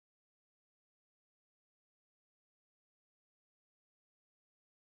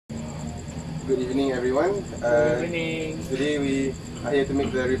Good evening, everyone. Good evening. Today we are here to make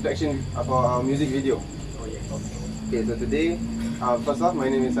the reflection of our music video. Oh yes. Okay, so today, first off, my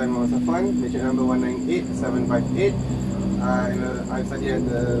name is Safwan, matric number 198758. I study at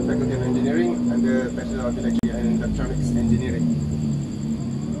the Faculty of Engineering under Bachelor of Electrical and Electronics Engineering.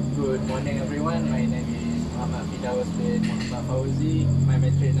 Good morning, everyone. My name is Firdaus bin Fauzi. My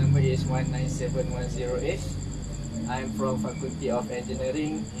matric number is 197108. I'm from Faculty of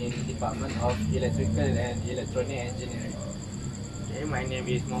Engineering in Department of Electrical and Electronic Engineering. Okay, my name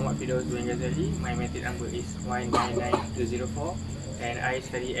is Firdaus bin Ghazali. My matric number is 199204 and I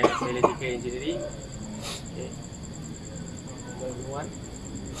study as Electrical Engineering. Okay. Hello everyone,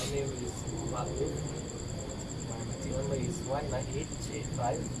 my name is Mutalib. My matric number is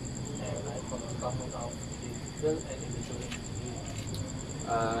 19885 and I'm from the Department of Electrical and Electronic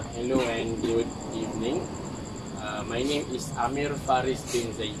Engineering. Hello and good evening. My name is Amir Faris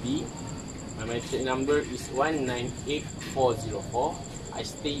bin Zaidi. My matric number is 198404. I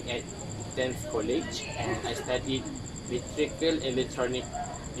stay at 10th College and I studied Electrical and Electronic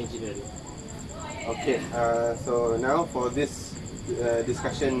Engineering. Okay, so now for this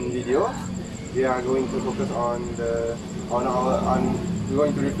discussion video, we are going to focus on we're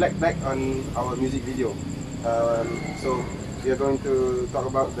going to reflect back on our music video. So we are going to talk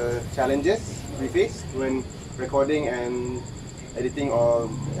about the challenges we faced when recording and editing or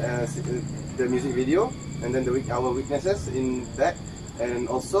the music video, and then our weaknesses in that, and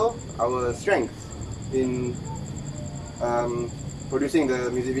also our strengths in producing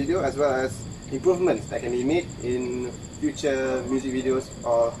the music video, as well as improvements that can be made in future music videos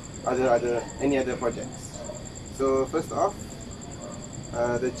or any other projects. So first off,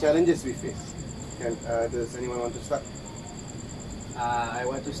 the challenges we face. Does anyone want to start? I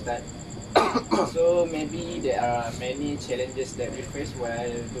want to start. So maybe there are many challenges that we face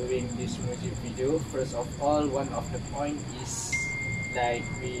while doing this music video. First of all, one of the point is like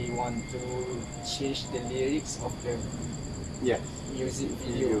we want to change the lyrics of the music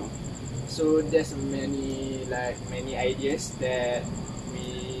video. So there's many ideas that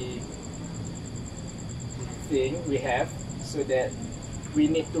we think we have, so that we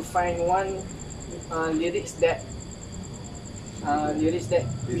need to find one lyrics that we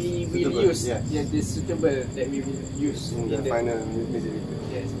will use. Yes, the suitable that we will use in the final music video.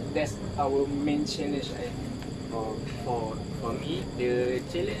 Yes, that's our main challenge. For me, the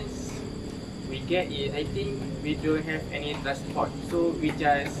challenge we get is, I think we don't have any transport, so we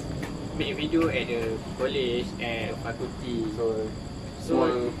just make video at the college and faculty. So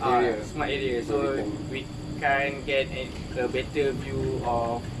small area, so we can get a better view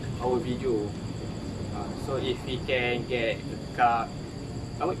of our video. So if we can get a car,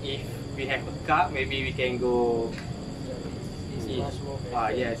 if we have a car, maybe we can go. It's much more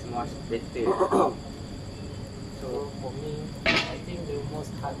better. Yes, much better. So for me, I think the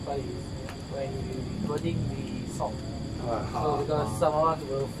most hard part is when we recording the song. So because some of us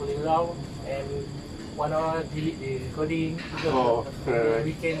were fooling around and one hour delete the recording because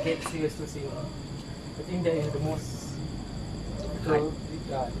we can get serious to sing. I think that is the most difficult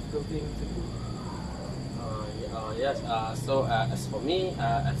thing to do. Yes. So as for me,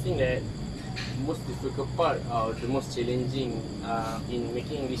 I think that the most difficult part or the most challenging in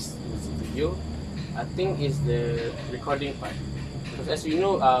making this music video, I think, is the recording part. Because as we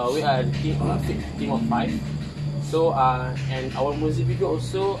know, we are a team of 5. So and our music video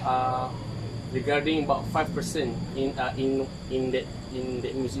also regarding about 5% in that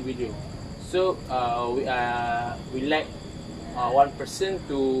music video. So we lack 1%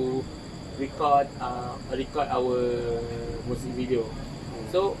 to record our music video.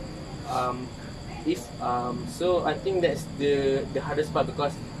 So so I think that's the hardest part,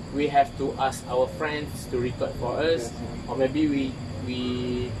 because we have to ask our friends to record for us, or maybe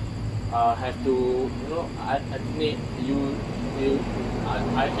we have to alternate I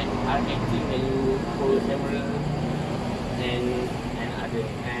acting and you hold the camera and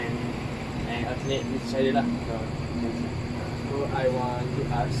alternate with each other lah. So I want to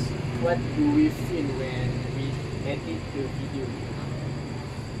ask, what do we feel when we edit the video?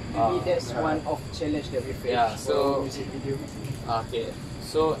 Maybe that's one of challenge that we face for music video. Okay,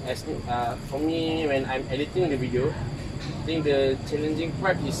 so as for me, when I'm editing the video, I think the challenging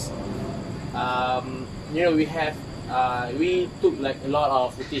part is we took like a lot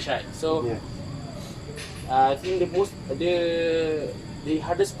of footage, right? So I think the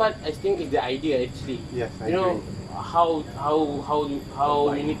hardest part, I think, is the idea actually. Yes, I agree. How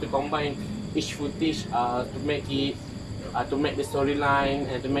you need to combine each footage to make it to make the storyline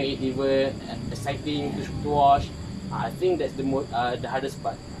and to make it even exciting to watch. I think that's the hardest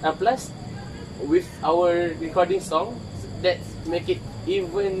part. Plus with our recording song, that make it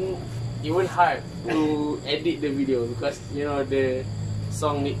even hard to edit the video, because you know the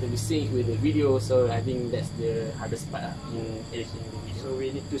song need to be synced with the video. So I think that's the hardest part in editing the video. So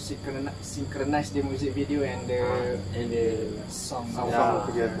we need to synchronize the music video and the song. Song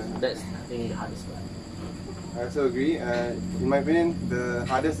together. That's I think the hardest part. I also agree. In my opinion, the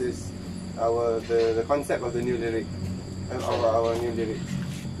hardest is the concept of the new lyric, our new lyrics.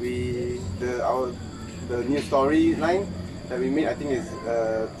 The new storyline that we made, I think, is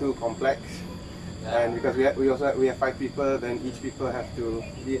too complex. And because we have 5 people, then each people have to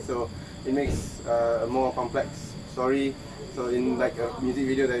be, so it makes a more complex story. So in like a music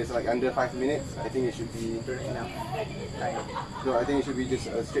video that is like under 5 minutes, I think it should be enough time. So I think it should be just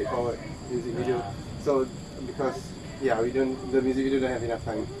a straightforward music video. So because the music video don't have enough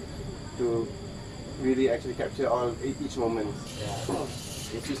time to really actually capture each moment. Yeah.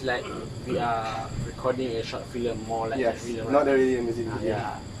 It feels like we are recording a short film, more like a film. Not really a music video.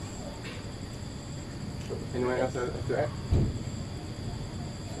 Yeah. Anyone else have to add?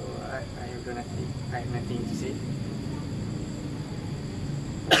 So I have nothing to say.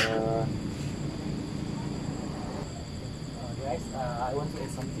 Guys, I want to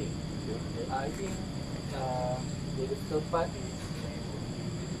add something. I think the difficult part is when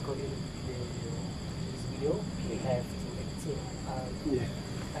we recording this video, we have to editing.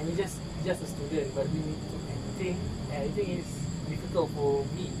 I'm just a student, but we need to editing, and I think it's difficult for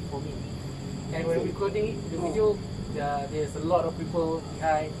me. And when recording the video, there's a lot of people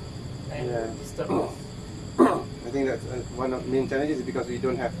behind and disturb us. I think that's one of the main challenges, is because we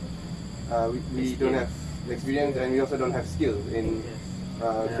don't have we don't have experience, and we also don't have skills in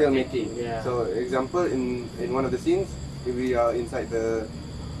filmmaking. Yeah. So, example, in one of the scenes, we are inside the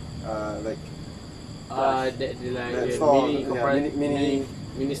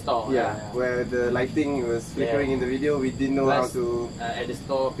mini store. Where the lighting was flickering in the video. We didn't know how to. At the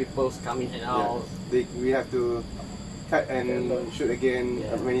store, people's coming and out. We have to cut and shoot again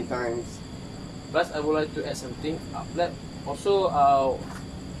many times. Plus, I would like to add something. Also,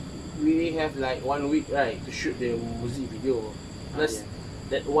 we have like 1 week, right, to shoot the music video. Plus,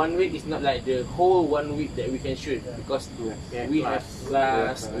 that 1 week is not like the whole 1 week that we can shoot, because we have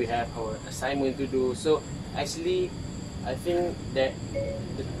class, we have our assignment to do. So actually, I think that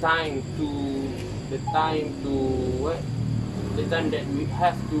the time that we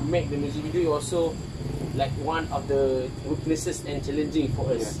have to make the music video also like one of the weaknesses and challenging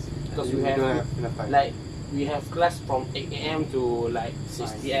for us, because we don't have enough time. Like we have class from 8 AM to like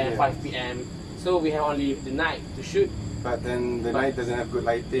 6 PM, 5 PM. So we have only the night to shoot. But then the night doesn't have good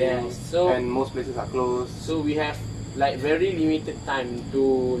lighting, and most places are closed. So we have like very limited time to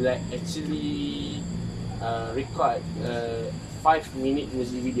like actually record 5-minute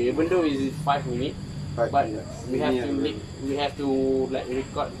music video. Even though it's 5 minutes, but we have to like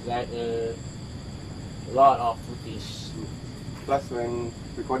record like a lot of footage. Plus, when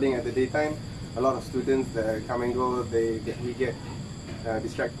recording at the daytime, a lot of students that come and go, we get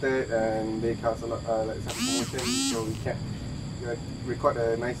distracted, and they cause a lot like some commotion, so we can't record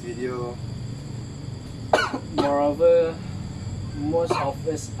a nice video. Moreover, most of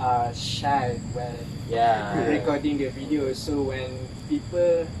us are shy when recording the video. So when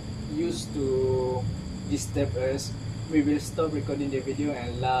people used to disturb us, we will stop recording the video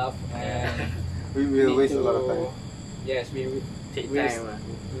and laugh, and we will waste a lot of time. Yes, we will Take waste time.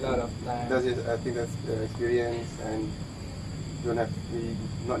 a lot of time. I think that's the experience, and we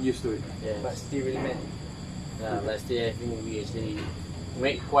not used to it. But still we make. But still, I think we actually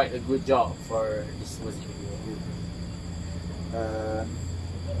make quite a good job for this music video.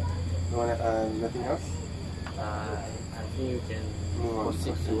 Nothing else? I think you can Move on.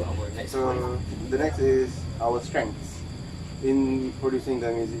 proceed to our next So point. the next is our strengths in producing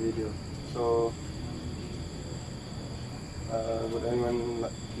the music video. So would anyone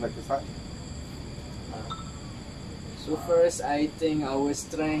like to start? So first, I think our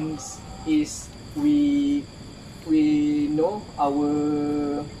strengths is we know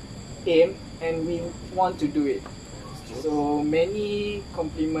our aim and we want to do it. So many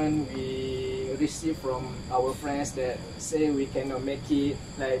compliment we receive from our friends that say we cannot make it,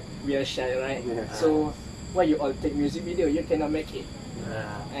 like we are shy, right? So why you all take music video, you cannot make it.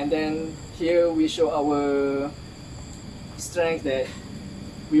 And then here we show our strength that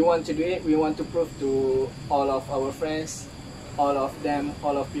we want to do it. We want to prove to all of our friends, all of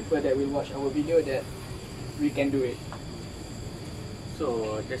people that will watch our video, that we can do it.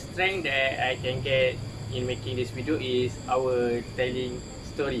 So the strength that I can get in making this video is our telling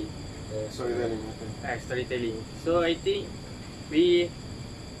story. Storytelling. Storytelling. So I think we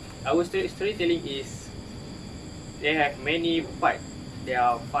our storytelling is they have many parts. There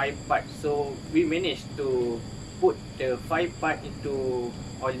are 5 parts. So we managed to put the 5 part into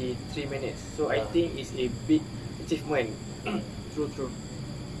only 3 minutes. So I think it's a big achievement. True.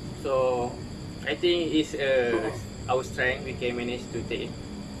 So I think it's our strength. We can manage to do it.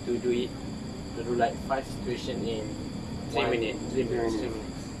 To do like 5 situations in 3 minutes. 3 minutes. 3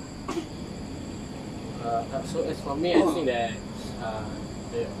 minutes. So as for me, I think that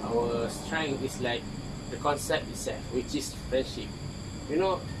our strength is like the concept itself, which is friendship. You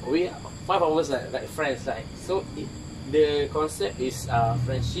know, we 5 of us like friends, like so. The concept is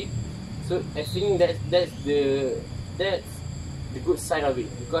friendship. So I think that's the good side of it,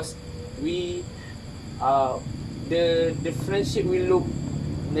 because we the friendship will look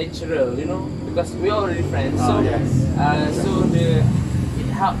natural, you know, because we are already friends. So so it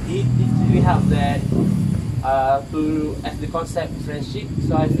really help that to as the concept friendship.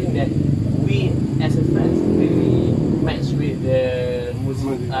 So I think that we as a friends really match with the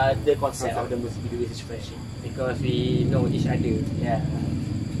music, the concept of the music video, which is friendship, Because we know each other. yeah.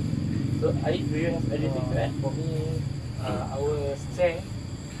 So Arief, do you have anything to add? For me, our strength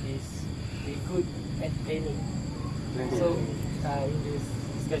is we good at planning. So in this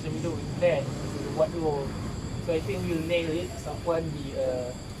discussion video, we plan what role. So I think we'll nail it. Safwan be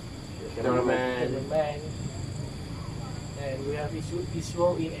Cameraman. And we have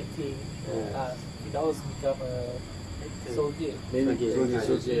visual in acting. Firdaus become a soldier.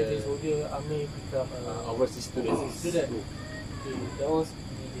 Soldier. Amir become a Overseas student. Okay, Firdaus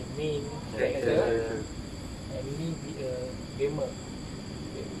be the main character, and me be a gamer.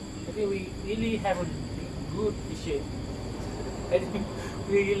 Okay. I think we really have a good vision. I think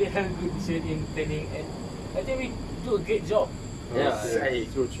we really have a good vision in planning, and I think we do a great job. Yeah,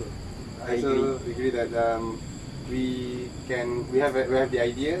 true. I also agree that we have the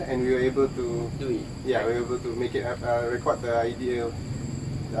idea, and we were able to Do it. Yeah, we were able to make it record the idea.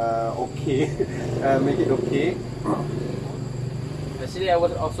 Okay, make it okay. Actually, I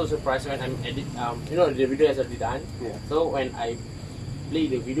was also surprised when I'm edit. You know, the video is already done. Yeah. So when I play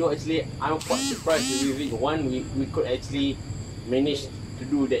the video, actually, I'm quite surprised. We could actually manage to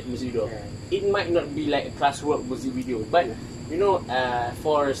do that music video. It might not be like a classwork music video, but you know,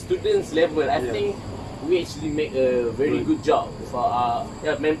 for students level, I think we actually make a very good job. For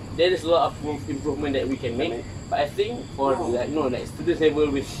there is a lot of improvement that we can make. But I think for like students level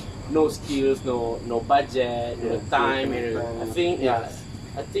with no skills, no budget, no time, I think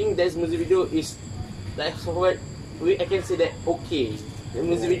I think this music video is like I can say that okay. The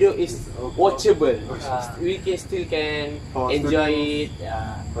music video is watchable. We still can enjoy it.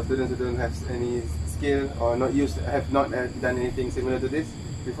 For students who don't have any skill or have not done anything similar to this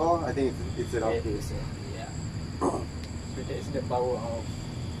before, I think it's an okay. Yeah. So that is the power of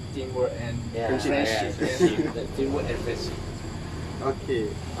teamwork and friendship. The teamwork and friendship. Okay,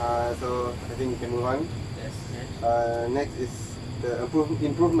 so I think we can move on. Yes. Next is the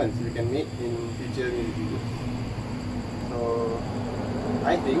improvements we can make in future music videos. So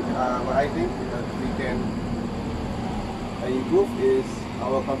I think what I think that we can improve is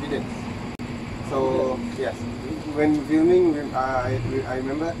our confidence. So yes, when filming, I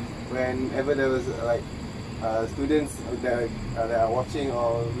remember whenever there was students that are watching,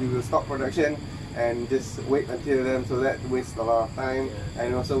 or we will stop production and just wait until them, so that wastes a lot of time,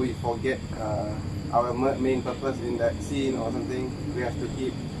 and also we forget our main purpose in that scene or something. We have to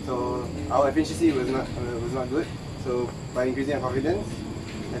keep, so our efficiency was not good. So by increasing our confidence,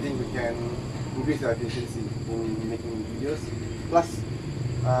 I think we can increase our efficiency in making videos. Plus,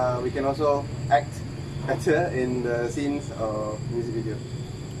 we can also act better in the scenes or music video.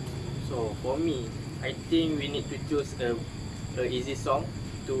 So for me, I think we need to choose a easy song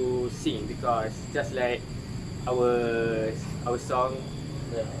to sing, because just like our song,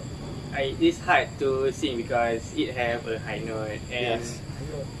 it's hard to sing because it have a high note, and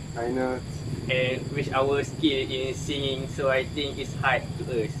I know. and with our skill in singing, so I think it's hard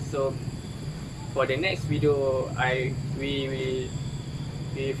to us. So for the next video, we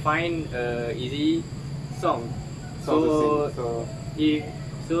find a easy song, so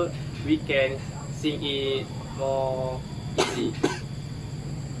we can sing it more easy.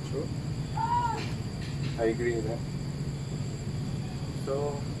 True. I agree with that.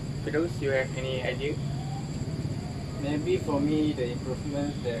 So Firdaus, you have any idea? Maybe for me, the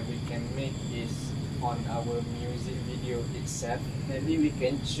improvement that we can make is on our music video itself. Maybe we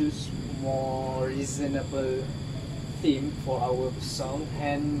can choose more reasonable theme for our song,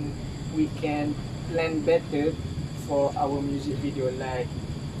 and we can plan better for our music video. Like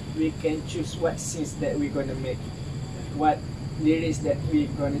we can choose what scenes that we're gonna make, what lyrics that we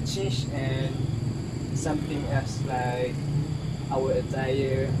gonna change, and something else like our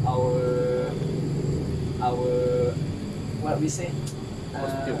attire, our what we say,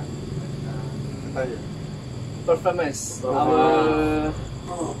 performance, our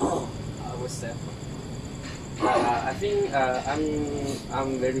self. I think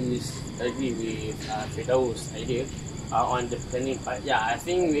I'm very agree with Firdaus idea on the planning part. Yeah, I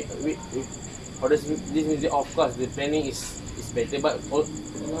think we for this music, of course the planning is better, but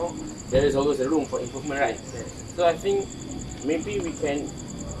there is always a room for improvement, right? So I think maybe we can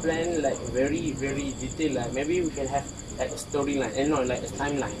plan like very detailed. Like maybe we can have like a storyline and not like a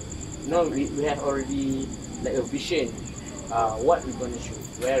timeline. We have already like a vision. What we're gonna shoot,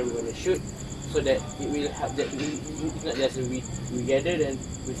 where we're gonna shoot, so that it will have that. It's not just we gather and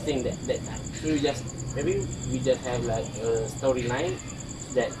we think that time. So maybe we just have like a storyline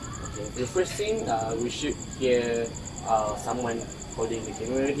that the first thing we shoot here, someone holding the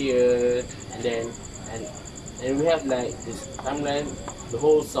camera here, and then and we have like this timeline, the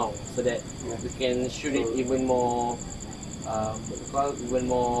whole song, so that we can shoot it even more, even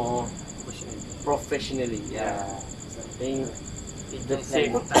more professionally. Yeah. I think it can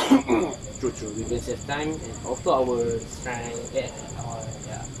save time. True. We can save time and also our strength and our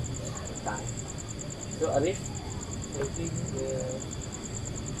time. So Arief, I think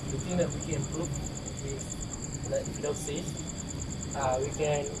the thing that we can improve is, like Firdaus says, we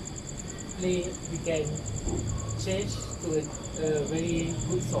can change to a very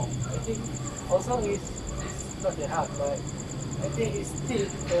good song. I think our song is not that hard, but I think it's still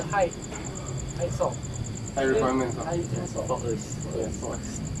a high song. High requirement. High song. for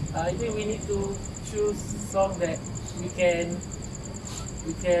us. I think we need to choose song that we can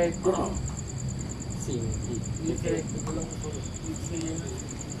Sing we can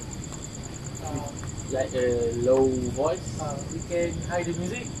like a low voice. we can hide the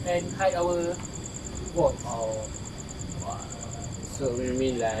music and hide our voice. Wow. So we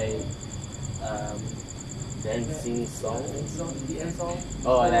mean like dancing song. EDM song.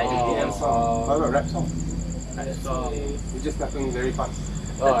 Oh, like EDM song. What about rap song? song. We're just clapping very fast.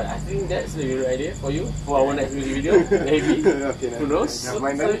 Oh, I think that's a good idea for you for our next music video. Maybe. Okay, Who knows? Never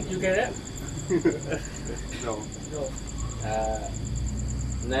mind So then. you can rap? No. No.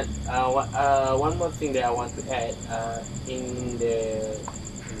 One more thing that I want to add in the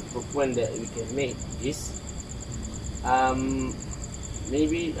improvement that we can make is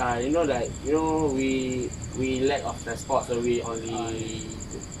maybe we lack of transport, so we only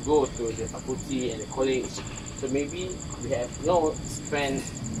go to the faculty and the college. So maybe we have spend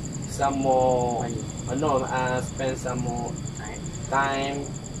some more spend some more time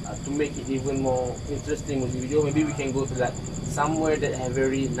to make it even more interesting with the video. Maybe we can go to like somewhere that have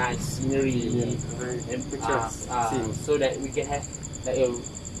very nice scenery, Very and picturesque scenes. so that we can have like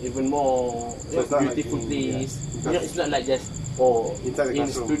even more So it's not like beautiful in- place. yeah, It's not like just Inside the in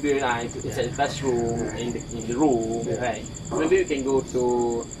the classroom. studio, inside the classroom, in the room, Yeah. right? Maybe we can go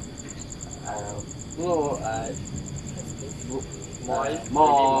to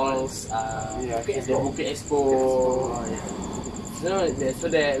malls, the Bukit Expo. So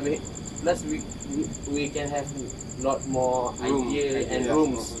that we can have lot more idea and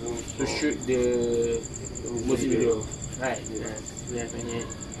rooms to shoot the music video, right? Yes, we have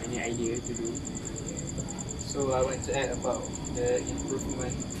any idea to do. So I want to add about the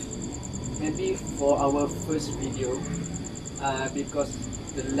improvement. Maybe for our first video, because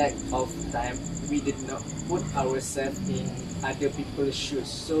the lack of time, we did not put ourselves in other people's shoes.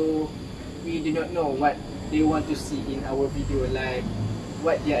 So we do not know what they want to see in our video, like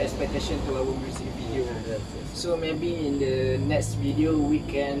what their expectation to our music video. So maybe in the next video we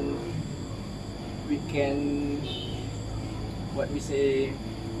can what we say,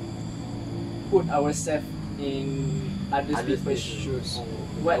 put ourselves in other people's shoes.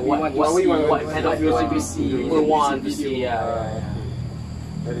 What we want to see, what kind of music we see, people want to see. That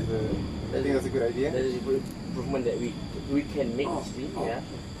is I think that's a good idea. That is a good improvement that we can make actually. Yeah.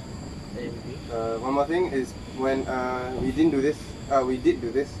 One more thing is when we did do this,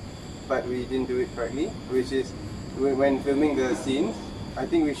 but we didn't do it correctly, which is when filming the scenes. I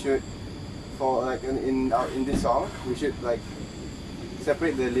think we should, for like in this song, we should like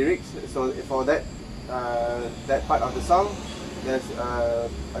separate the lyrics. So for that part of the song, there's a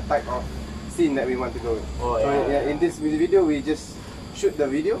type of scene that we want to go with. In this music video, we just shoot the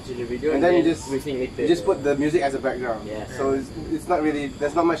video, and then you just put the music as a background. Yeah. So it's not really,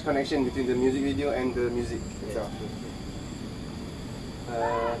 there's not much connection between the music video and the music itself.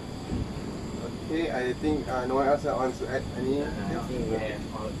 Okay, I think no one else wants to add any. I think we have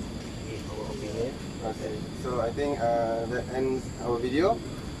our opinion. Okay. So I think that ends our video.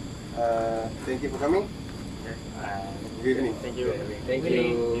 Thank you for coming. Good evening. Thank you. Thank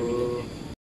you.